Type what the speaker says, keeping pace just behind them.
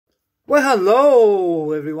Well,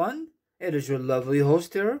 hello, everyone. It is your lovely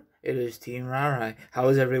host here. It is Team Runaway. How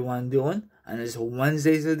is everyone doing? On this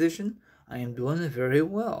Wednesday's edition, I am doing very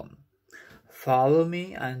well. Follow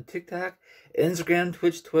me on TikTok, Instagram,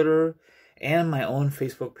 Twitch, Twitter, and my own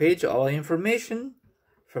Facebook page. All the information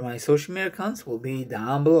for my social media accounts will be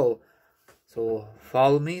down below. So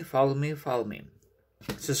follow me.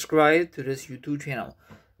 Subscribe to this YouTube channel.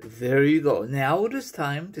 There you go. Now it is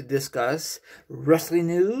time to discuss wrestling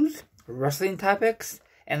news, wrestling topics,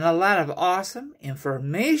 and a lot of awesome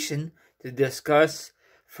information to discuss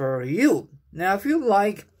for you. Now, if you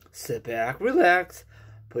like, sit back, relax,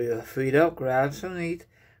 put your feet up, grab some meat,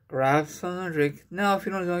 grab some drink. Now, if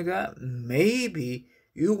you don't like that, maybe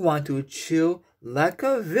you want to chill like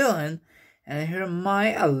a villain and hear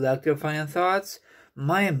my electrifying thoughts,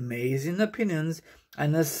 my amazing opinions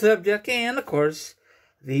on the subject, and of course,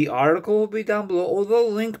 the article will be down below, or the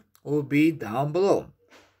link will be down below.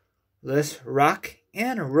 Let's rock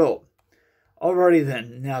and roll. Alrighty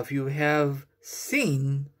then. Now, if you have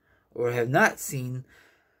seen or have not seen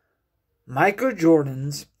Michael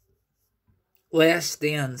Jordan's Last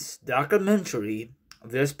Dance documentary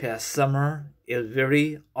this past summer, it was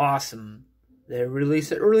very awesome. They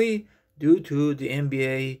released it early due to the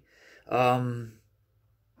NBA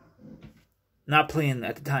not playing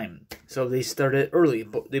at the time. So they started early.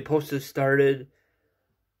 They supposed to started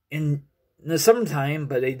in the summertime,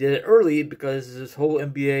 but they did it early because this whole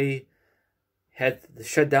NBA had to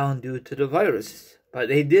shut down due to the virus. But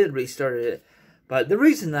they did restart it. But the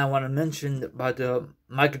reason I want to mention about the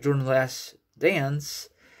Michael Jordan Last Dance,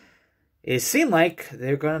 it seemed like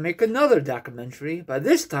they're going to make another documentary. But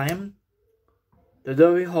this time, the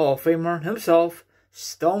WWE Hall of Famer himself,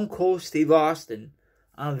 Stone Cold Steve Austin.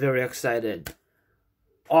 I'm very excited.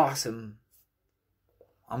 Awesome.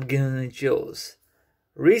 I'm getting the chills.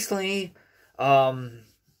 Recently,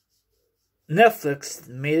 Netflix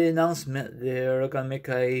made an announcement they're going to make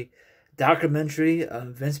a documentary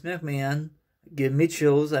on Vince McMahon. Give me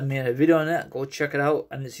chills. I made a video on that. Go check it out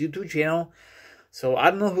on this YouTube channel. So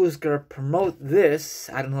I don't know who's going to promote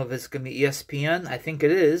this. I don't know if it's going to be ESPN. I think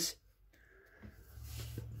it is.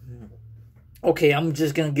 Okay, I'm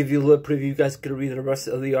just going to give you a little preview. You guys can read the rest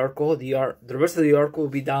of the article. The rest of the article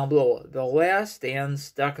will be down below. The Last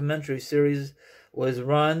Dance documentary series was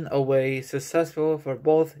runaway successful for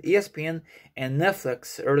both ESPN and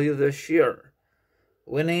Netflix earlier this year,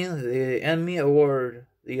 winning the Emmy Award,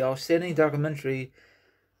 the outstanding documentary,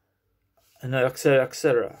 and etc.,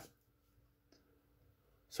 etc.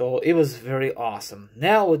 So it was very awesome.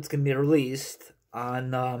 Now it's going to be released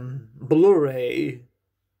on Blu-ray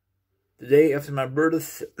the day after my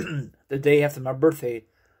birthday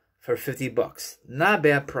for $50. Not a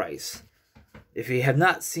bad price. If you have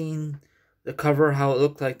not seen the cover, how it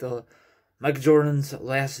looked like the Michael Jordan's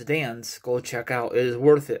Last Dance, go check out. It is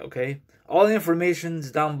worth it, okay? All the information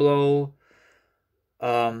is down below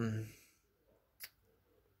about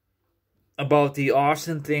the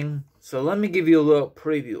Austin thing. So let me give you a little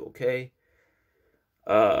preview, okay?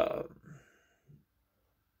 I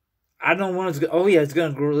don't know when it's going to... Oh, yeah, it's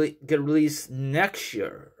going to get released next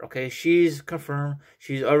year. Okay, she's confirmed.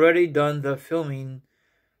 She's already done the filming.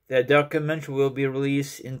 That documentary will be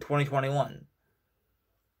released in 2021.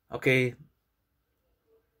 Okay.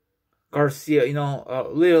 Garcia,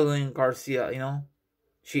 Lilian Garcia,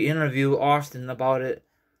 she interviewed Austin about it.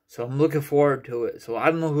 So I'm looking forward to it. So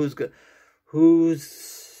I don't know is it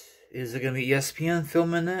going to be ESPN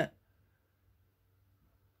filming it?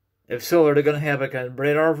 If so, are they going to have like a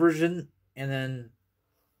radar version and then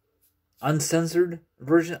uncensored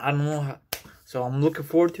version? I don't know. So I'm looking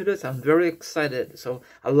forward to this. I'm very excited. So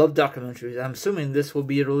I love documentaries. I'm assuming this will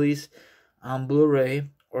be released on Blu-ray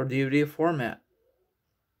or DVD format.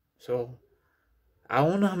 So I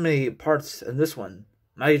don't know how many parts in this one.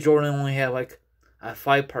 Michael Jordan only had like a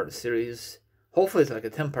 5-part series. Hopefully it's like a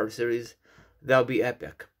 10-part series. That'll be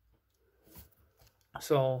epic.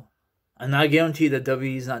 So... And I guarantee that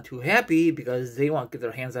WWE is not too happy because they want to get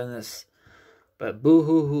their hands on this. But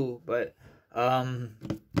boo-hoo-hoo. But,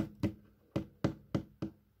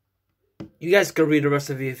 you guys can read the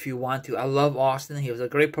rest of it if you want to. I love Austin. He was a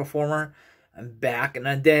great performer back in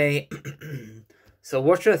the day. So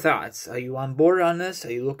what's your thoughts? Are you on board on this?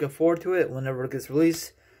 Are you looking forward to it whenever it gets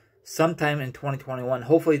released? Sometime in 2021.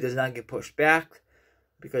 Hopefully it does not get pushed back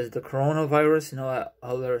because of the coronavirus and all that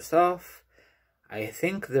other stuff. I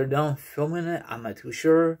think they're done filming it. I'm not too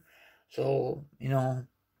sure. So,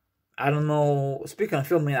 I don't know. Speaking of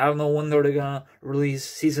filming, I don't know when they're going to release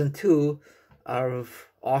season 2 of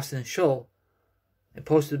Austin's show. It's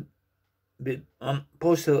supposed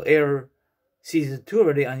to air season 2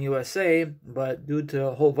 already on USA, but due to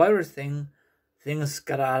the whole virus thing, things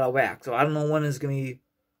got out of whack. So I don't know when it's going to be.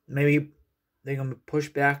 Maybe they're going to push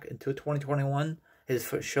back into 2021, his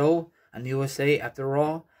first show on USA after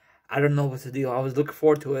Raw. I don't know what's the deal. I was looking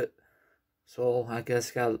forward to it. So I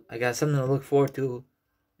guess I got something to look forward to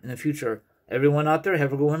in the future. Everyone out there,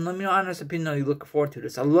 have a good one. Let me know honest opinion. You looking forward to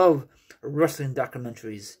this. I love wrestling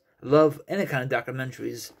documentaries. I love any kind of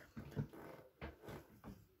documentaries.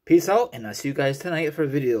 Peace out, and I'll see you guys tonight for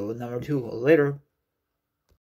video number 2. Later.